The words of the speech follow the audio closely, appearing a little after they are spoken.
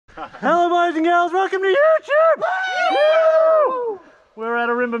Hello boys and girls, welcome to YouTube! Woo! We're at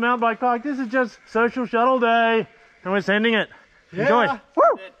Ourimbah Mountain Bike Park. This is just social shuttle day and we're sending it. Yeah. Enjoy!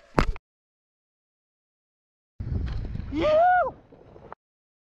 Woo!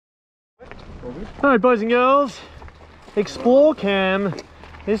 Alright boys and girls, Explore Cam.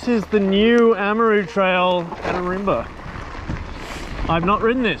 This is the new Amaru Trail at Ourimbah. I've not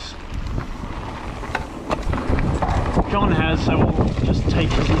ridden this. John has, so we'll just take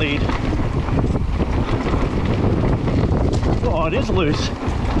his lead. Oh, it is loose.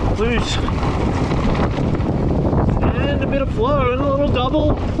 Loose. And a bit of flow and a little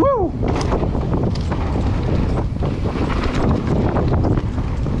double. Woo!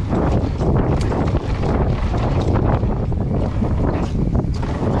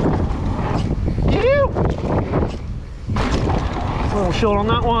 A little short on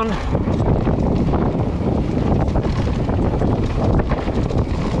that one.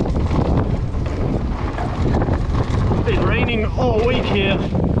 It's been raining all week here.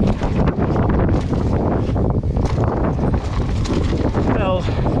 Feels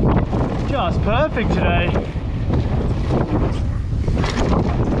just perfect today.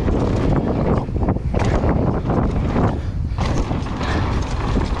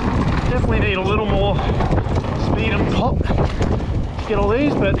 Definitely need a little more speed and pop to get all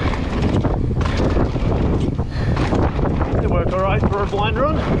these, but they work alright for a blind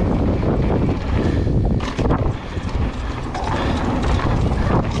run.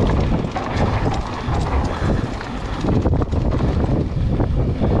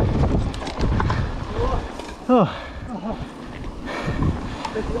 Oh.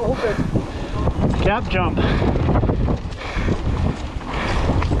 Gap jump. A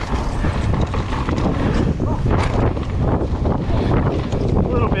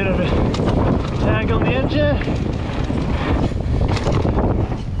little bit of a tag on the edge there.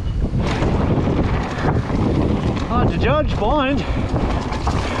 Hard to judge, blind.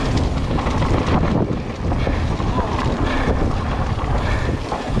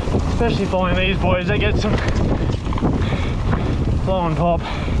 Especially following these boys, they get some flow and pop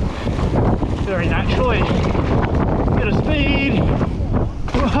very naturally. Bit of speed.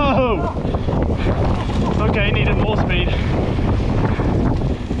 Whoa! Okay, needed more speed.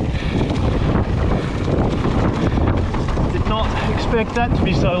 Did not expect that to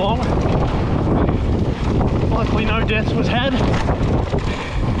be so long. Luckily no deaths was had.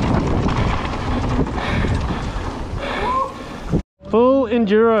 Full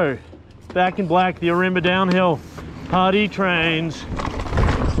enduro. Back in black, the Ourimbah downhill. Party trains.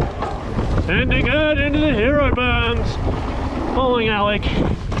 Sending it into the hero burns. Following Alec.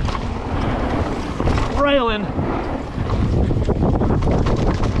 Railing.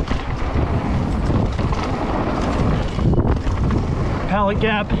 Pallet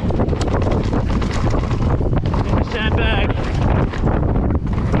gap. In the sandbag.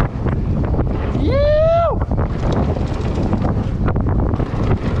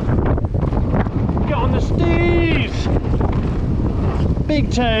 Going the steves.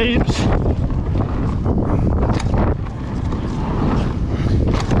 Big tapes.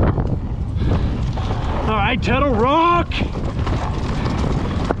 Alright, Turtle Rock.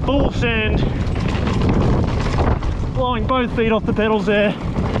 Full send. Blowing both feet off the pedals there.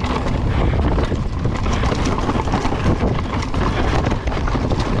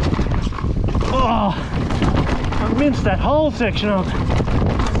 Oh, I minced that whole section up.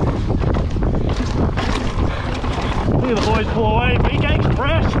 Look at the boys pull away. Big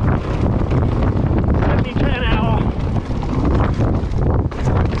Express. 70 an hour.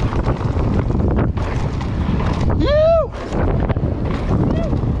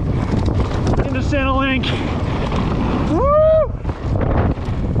 Into center link. Woo!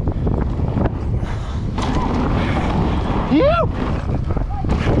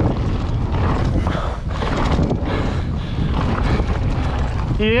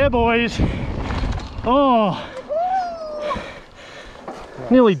 Yeah, boys. Oh,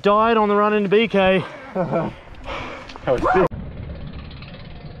 nearly died on the run into BK. That was big.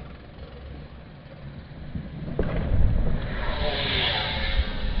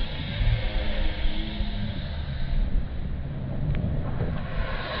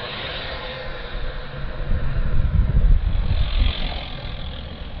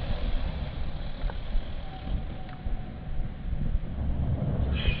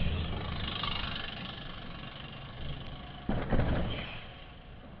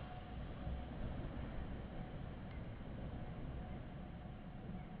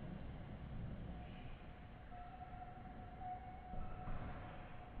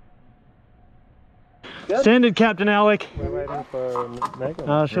 Standard Captain Alec. We're waiting for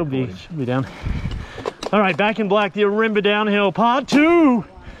Megan. She'll be down. All right, back in black, the Ourimbah downhill, part 2.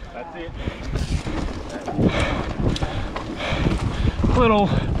 That's it. Little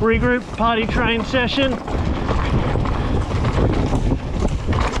regroup party train session.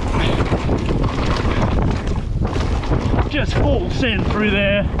 Just full send through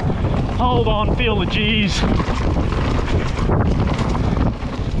there. Hold on, feel the G's.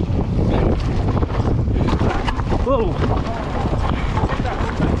 Whoa.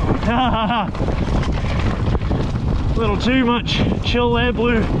 Little too much chill there,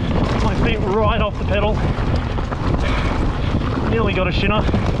 blew my feet right off the pedal. Nearly got a shinner.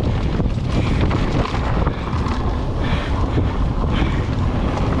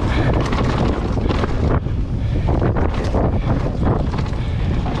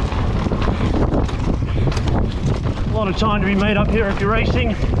 A lot of time to be made up here if you're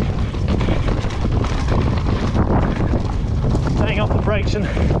racing. Staying off the brakes and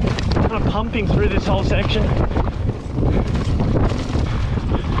kind of pumping through this whole section.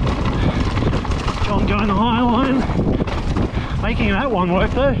 John going the high line, making that one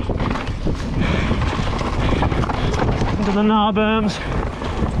work though. Into the gnar berms.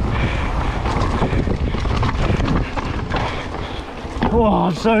 Oh,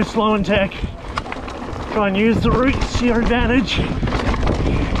 I'm so slow in tech. Try and use the roots to your advantage.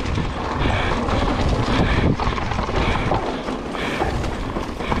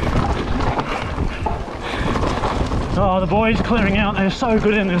 Oh, the boys clearing out, they're so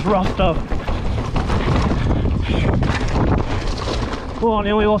good in this rough stuff. Oh, I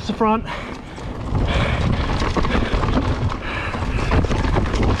nearly lost the front.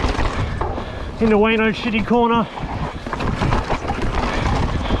 Into Wayno's shitty corner.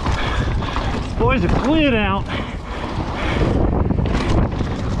 Boys are cleared out.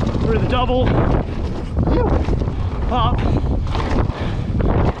 Through the double. Up.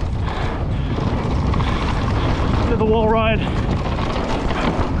 To the wall ride.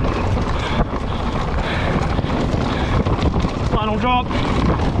 Final drop.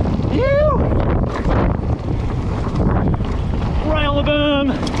 Rail the berm.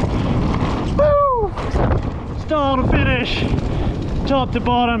 Woo! Start to finish. Top to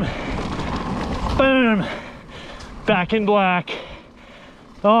bottom. Boom. Back in black.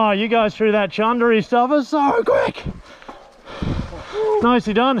 Oh, you guys through that chundery stuff is so quick.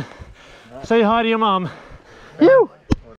 Nicely done. Say hi to your mum. You.